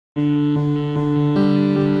Hi,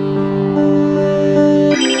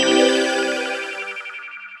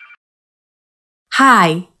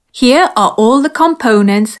 here are all the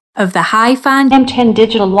components of the Haifuan M10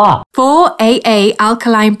 digital lock. 4 AA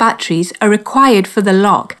alkaline batteries are required for the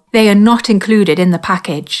lock. They are not included in the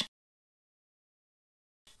package.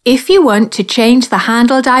 If you want to change the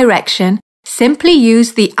handle direction, simply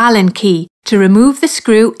use the Allen key to remove the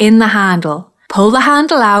screw in the handle. Pull the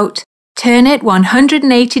handle out, turn it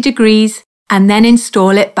 180 degrees and then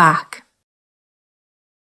install it back.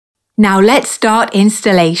 Now let's start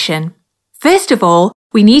installation. First of all,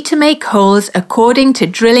 we need to make holes according to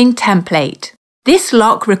drilling template. This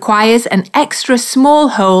lock requires an extra small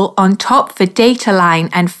hole on top for data line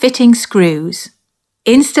and fitting screws.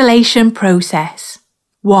 Installation process.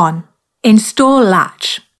 1. Install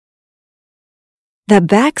latch. The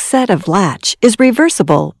back set of latch is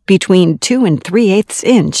reversible between 2 3/8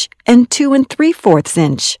 inch and 2 3/4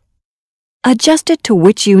 inch. Adjust it to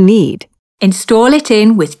which you need. Install it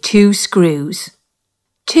in with 2 screws.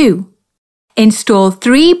 2. Install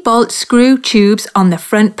 3 bolt screw tubes on the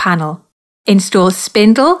front panel. Install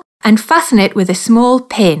spindle and fasten it with a small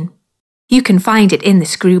pin. You can find it in the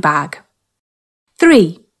screw bag.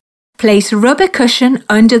 3. Place rubber cushion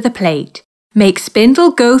under the plate. Make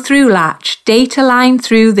spindle go through latch, data line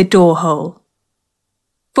through the door hole.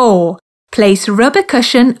 4. Place rubber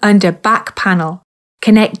cushion under back panel.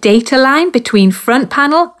 Connect data line between front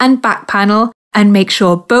panel and back panel and make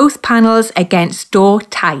sure both panels against door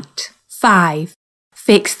tight. 5.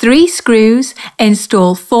 Fix 3 screws,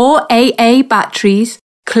 install 4 AA batteries,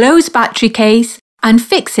 close battery case and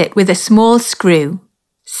fix it with a small screw.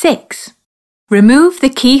 6. Remove the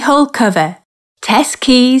keyhole cover. Test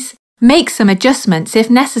keys. Make some adjustments if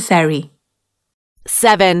necessary.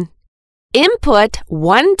 7. Input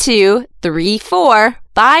 1, 2, 3, 4,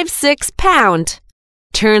 5, 6 pound.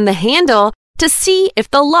 Turn the handle to see if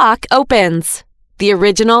the lock opens. The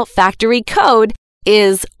original factory code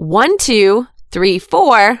is 1, 2, 3,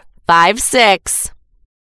 4, 5, 6.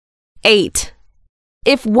 8.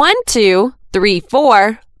 If 1, 2, 3,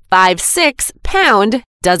 4, 5, 6 pound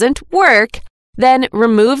doesn't work, then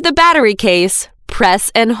remove the battery case,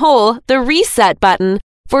 press and hold the reset button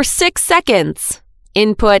for 6 seconds.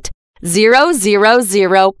 Input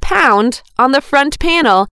 000 pound on the front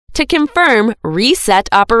panel to confirm reset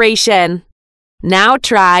operation. Now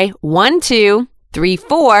try 1, 2, 3,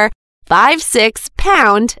 4, 5, 6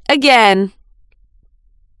 pound again.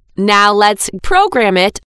 Now let's program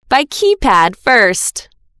it by keypad first.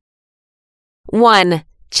 1.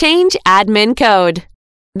 Change admin code.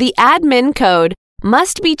 The admin code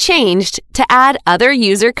must be changed to add other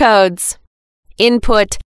user codes.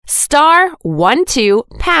 Input *12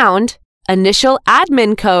 pound, initial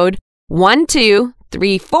admin code 1, 2,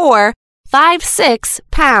 3, 4, 5, 6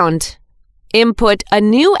 pound. Input a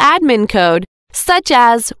new admin code such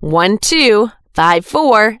as 1, 2, 5,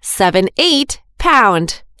 4, 7, 8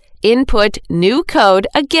 pound. Input new code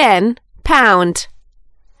again, pound.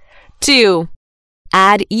 2.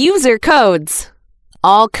 Add user codes.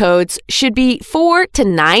 All codes should be 4 to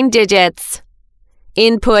 9 digits.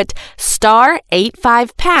 Input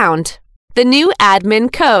 *85 pound. The new admin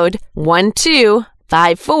code 1, 2,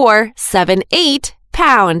 5, 4, 7, 8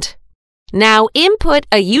 pound. Now input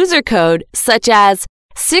a user code such as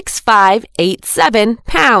 6587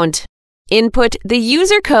 pound. Input the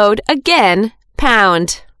user code again,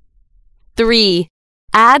 pound. 3.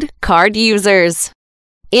 Add card users.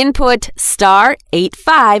 Input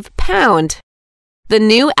 *85 pound. The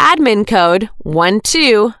new admin code 1,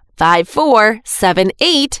 2, 5, 4, 7,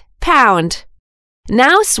 8 pound.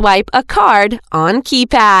 Now swipe a card on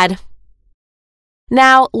keypad.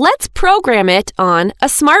 Now let's program it on a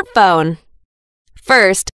smartphone.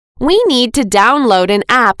 First, we need to download an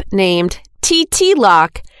app named TT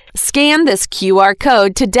Lock. Scan this QR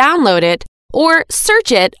code to download it or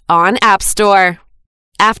search it on App Store.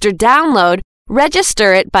 After download,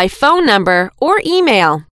 register it by phone number or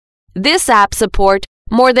email. This app supports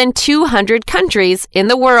more than 200 countries in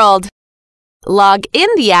the world. Log in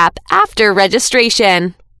the app after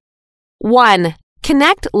registration. 1.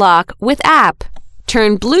 Connect lock with app.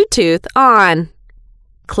 Turn Bluetooth on.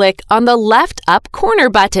 Click on the left up corner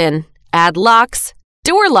button. Add locks,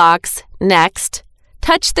 door locks, next.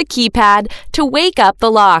 Touch the keypad to wake up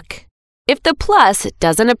the lock. If the plus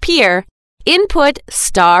doesn't appear, input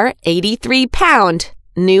 *83 pound.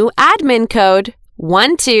 New admin code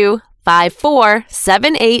 1, 2, 5, 4,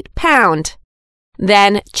 7, 8 pound.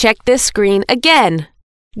 Then check this screen again.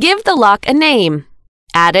 Give the lock a name.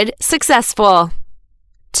 Added successful.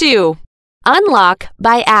 2. Unlock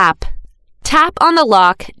by app. Tap on the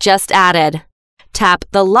lock just added. Tap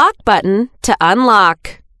the lock button to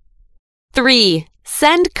unlock. 3.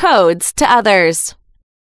 Send codes to others.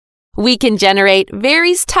 We can generate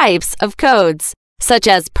various types of codes, such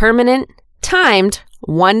as permanent, timed,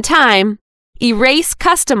 one-time, erase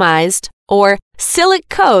customized, or select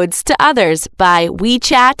codes to others by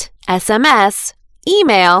WeChat, SMS,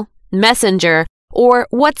 email, Messenger, or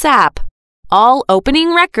WhatsApp. All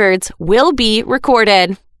opening records will be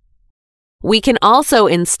recorded. We can also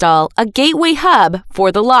install a gateway hub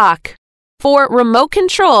for the lock. For remote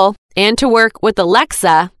control and to work with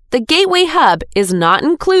Alexa, the gateway hub is not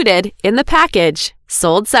included in the package,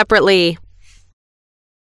 sold separately.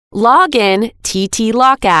 Log in TT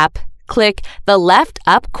Lock app. Click the left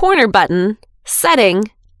up corner button,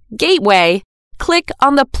 Setting, Gateway. Click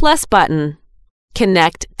on the plus button.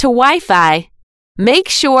 Connect to Wi-Fi. Make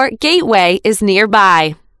sure Gateway is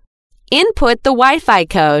nearby. Input the Wi-Fi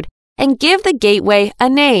code and give the gateway a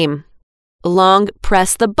name. Long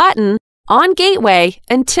press the button on Gateway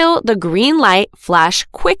until the green light flashes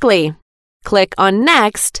quickly. Click on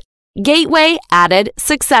Next. Gateway added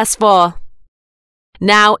successful.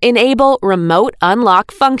 Now enable Remote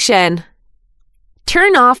Unlock function.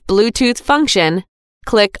 Turn off Bluetooth function.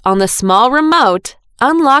 Click on the small remote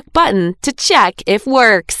unlock button to check if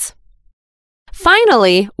works.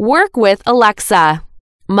 Finally, work with Alexa.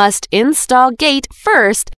 Must install Gate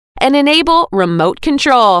first and enable remote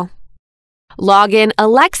control. Log in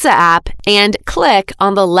Alexa app and click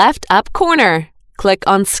on the left up corner. Click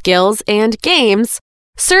on Skills and Games.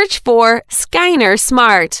 Search for Skyner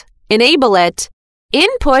Smart. Enable it.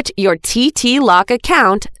 Input your TT Lock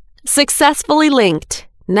account. Successfully linked.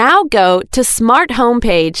 Now go to Smart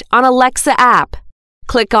Homepage on Alexa app.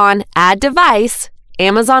 Click on Add Device.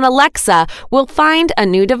 Amazon Alexa will find a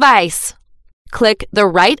new device. Click the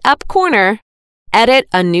right up corner. Edit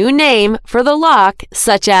a new name for the lock,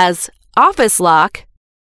 such as Office Lock.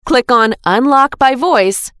 Click on Unlock by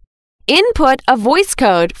Voice. Input a voice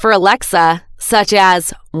code for Alexa, such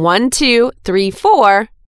as 1234.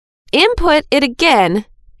 Input it again.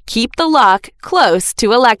 Keep the lock close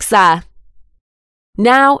to Alexa.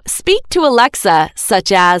 Now speak to Alexa,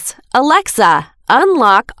 such as Alexa,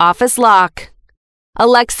 unlock Office Lock.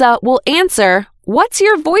 Alexa will answer, "What's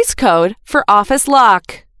your voice code for Office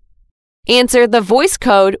Lock?" Answer the voice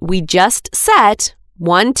code we just set,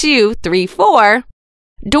 1234.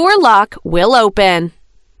 Door lock will open.